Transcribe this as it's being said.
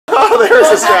there's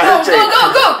a strategy.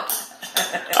 Go!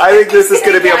 I think this is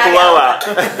going to be a blowout.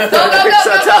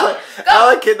 Go!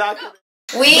 Alec cannot.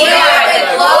 We are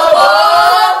the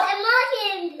global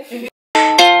Munchkins.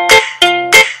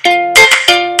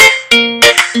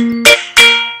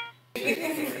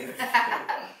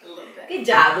 Good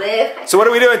job, Liv. So what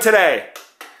are we doing today?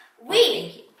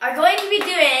 We are going to be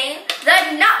doing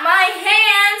the Not My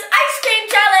Hands Ice Cream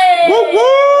Challenge. Woo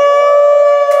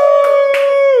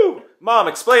woo! Mom,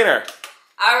 explain her.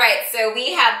 All right, so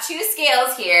we have 2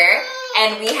 scales here,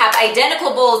 and we have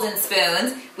identical bowls and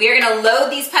spoons. We are gonna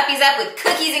load these puppies up with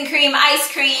cookies and cream ice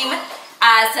cream,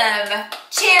 some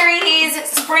cherries,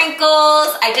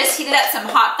 sprinkles. I just heated up some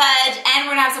hot fudge, and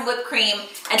we're gonna have some whipped cream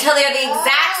until they're the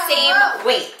exact same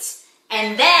weight.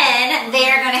 And then they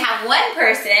are gonna have one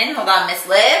person, hold on, Miss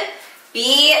Liv,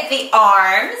 be the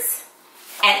arms,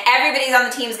 and everybody's on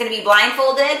the team is gonna be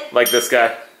blindfolded. Like this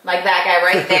guy. Like that guy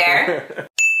right there.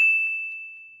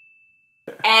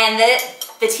 And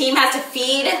the team has to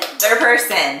feed their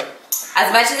person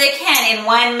as much as they can in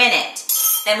 1 minute.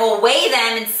 Then we'll weigh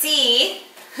them and see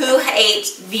who ate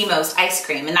the most ice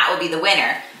cream, and that will be the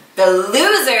winner. The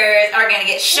losers are gonna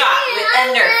get shot with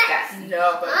a Nerf gun.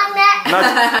 No, but You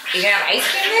gonna have ice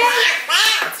cream then?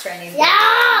 Let's try these.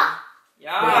 Yeah.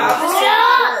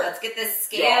 Let's get the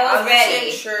scales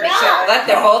ready. Sure. Look,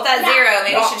 they're both at 0.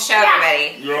 Maybe we should show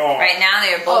everybody. Yeah. Right now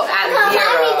they're both at Mommy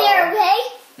 0. there, okay?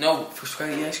 No, first try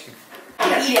the ice cream. I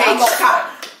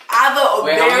have a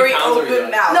very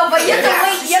open mouth. No, but you have to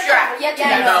wait. You have to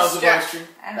That was the ice cream.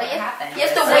 I don't know what happened. You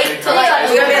have to wait till like.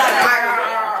 We're gonna be like,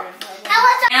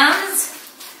 Hands.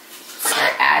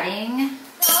 Start adding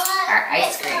our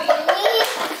ice cream.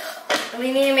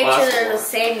 We need to make sure they're the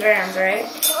same grams, right?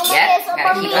 Yep,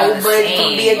 gotta keep them the Nobody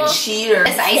can be a same. cheater.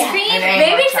 This ice cream?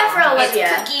 Maybe except for It's Olivia.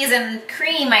 cookies and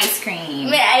cream ice cream.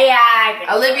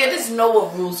 Yeah. Olivia doesn't know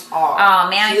what rules are. Oh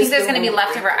man, I She think is there's the gonna be rule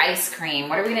leftover ice cream.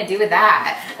 What are we gonna do with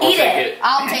that? Eat it.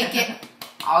 I'll take it.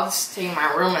 I'll just take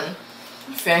my room and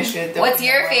finish it. What's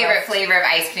your favorite flavor of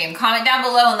ice cream? Comment down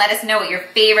below and let us know what your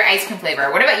favorite ice cream flavor.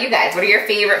 What about you guys? What are your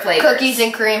favorite flavors? Cookies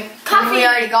and cream. Coffee. We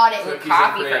already got it.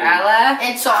 Coffee for Ella.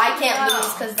 And so I can't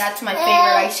lose because that's my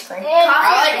favorite ice cream. I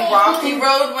like Rocky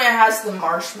Road when it has the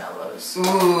marshmallows.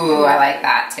 Ooh, I like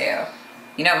that too.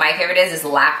 You know what my favorite is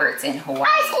Lappert's in Hawaii.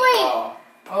 Ice cream.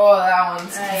 Oh, that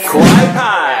one's Kauai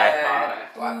pie.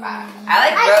 I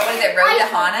like what is it,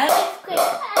 Roadahana?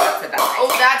 That's the best. Oh,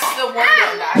 that's the one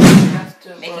that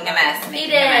Making a mess. Eat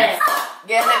Making a it. mess.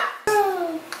 Get it?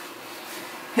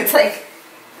 It's like,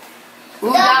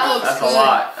 Ooh, that looks That's a good.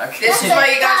 lot. Okay. This is why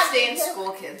you gotta stay in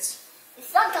school, kids.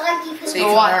 It's not doggy food. So you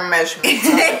can learn measurements.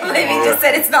 Libby just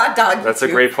said it's not dog That's a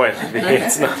food. great point.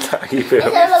 It's not doggy food. It's a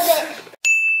little bit.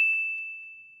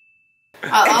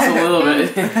 That's a little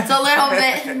bit. It's a little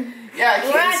bit. Yeah,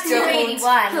 We're at kids still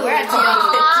 281. We're at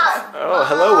 281. Oh,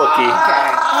 hello, Wookie.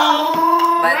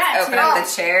 Let's open up the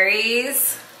cherries.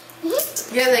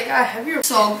 Yeah, they got heavier.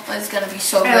 So it's gonna be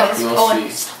so good. We'll Oh,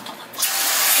 see.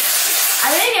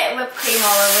 I'm gonna get whipped cream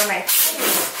all over my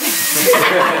face.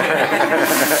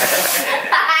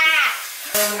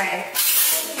 Over my.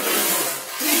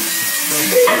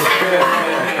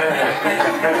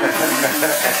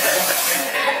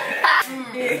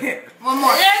 one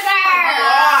more. Lizard!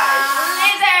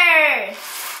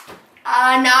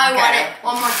 Now I want it.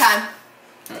 One more time.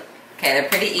 Okay, they're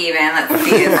pretty even. Let's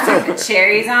see. Let's put the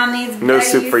cherries on these. No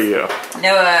buddies. soup for you.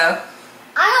 No.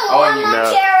 I don't want you no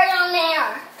know. cherry on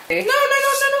there. No.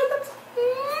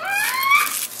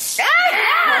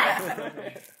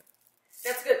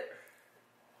 That's good.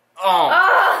 Oh,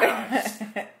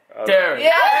 there.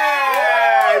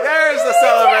 Hey, there's the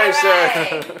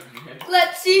celebration.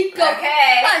 Let's see. Go.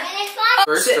 Okay. And it's not.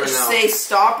 First or no? Say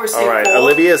stop or say All right, full.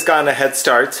 Olivia's gotten a head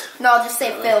start. No, just say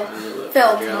fill.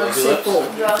 Fill. Let's say full.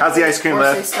 How's the ice cream, Or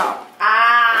say Liv? stop.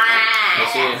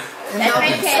 Let's see. And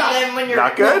then when you're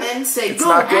Not good? Then say It's go.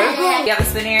 not good? You have a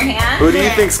spoon in your hand? Who do you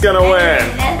think's gonna win?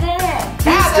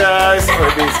 These guys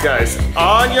or these guys?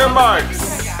 On your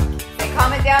marks.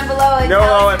 Comment down below and No,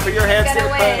 tell us Owen, put your hands who's to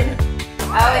gonna your win.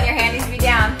 Oh, and your hand needs to be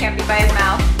down. Can't be by his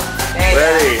mouth. There you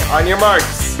Ready, on your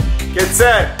marks. Get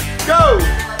set, go!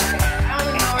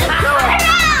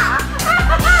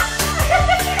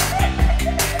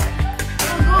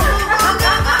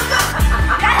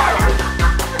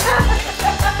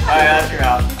 Alright, that's your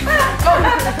mouth.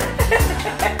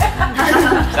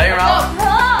 Is that your mouth?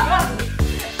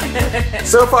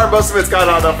 So far, most of it's gone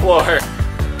on the floor.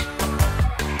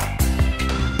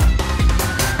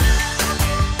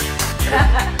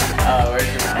 Where's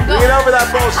your mouth? Get over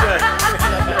that bullshit.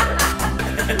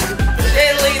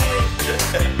 Hey, leave me.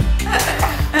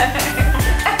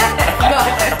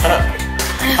 Go.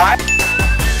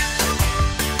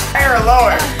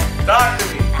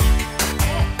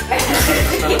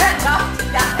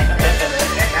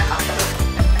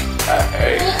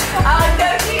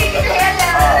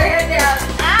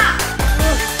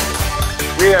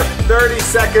 We have 30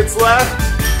 seconds left.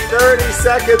 30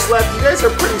 seconds left. You guys are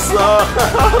pretty slow.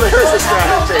 There's a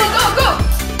strategy. Go.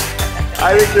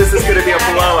 I think this is going to be a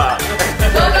blowout. Go.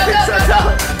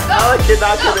 Alec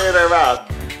cannot get it in her mouth.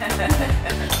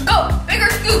 Go. Bigger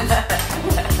scoops.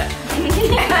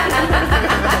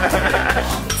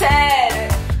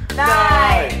 10,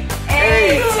 9,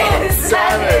 8, 7, 6,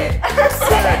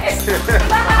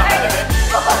 5,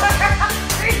 4,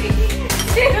 3,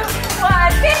 2, 1.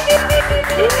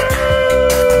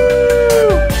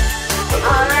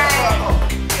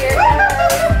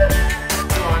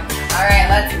 Alright,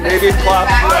 let's Maybe plop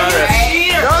on it.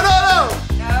 No.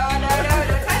 No, don't touch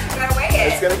it, gotta weigh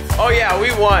it. It's gonna, Oh yeah, we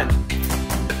won.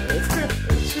 it's good.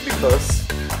 It should be close.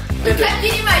 I'm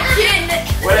getting my chin.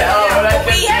 What I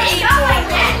We ate my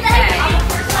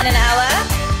Camden Ella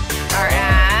are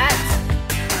at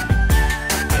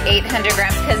 800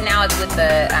 grams because now it's with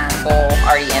the bowl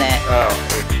already in it. Oh,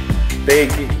 big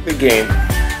game.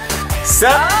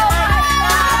 Set.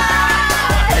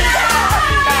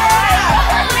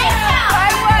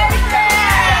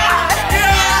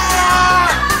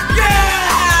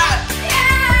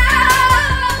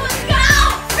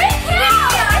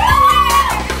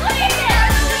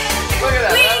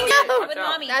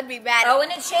 That'd be bad. Owen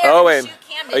and Shea. Owen, shoot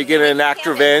Camden. are you gonna enact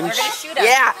revenge? They're gonna shoot us.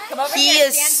 Yeah, Come over he here,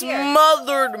 has stand here.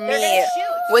 smothered They're me gonna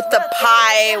shoot. with the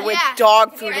pie with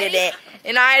dog food in it,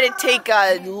 and I had to take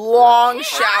a long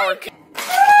shower.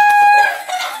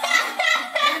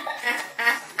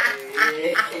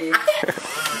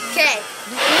 Okay,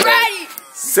 ready.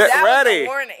 Set That was a ready.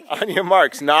 warning. On your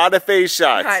marks, not a face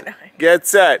shot. I know. Get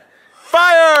set.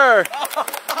 Fire!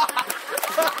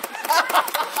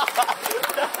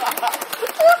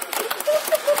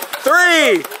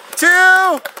 Three, 2,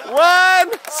 1,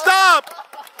 stop!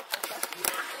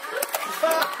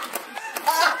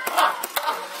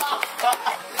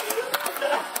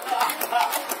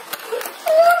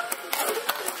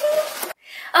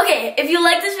 Okay, if you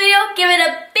like this video, give it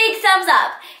a big thumbs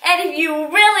up. And if you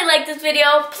really like this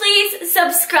video, please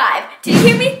subscribe. Did you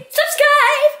hear me?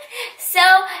 Subscribe! So,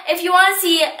 if you want to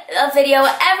see a video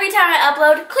every time I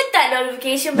upload, click that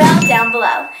notification bell down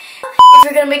below. If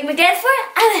you're going to make me dance for it,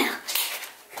 I will.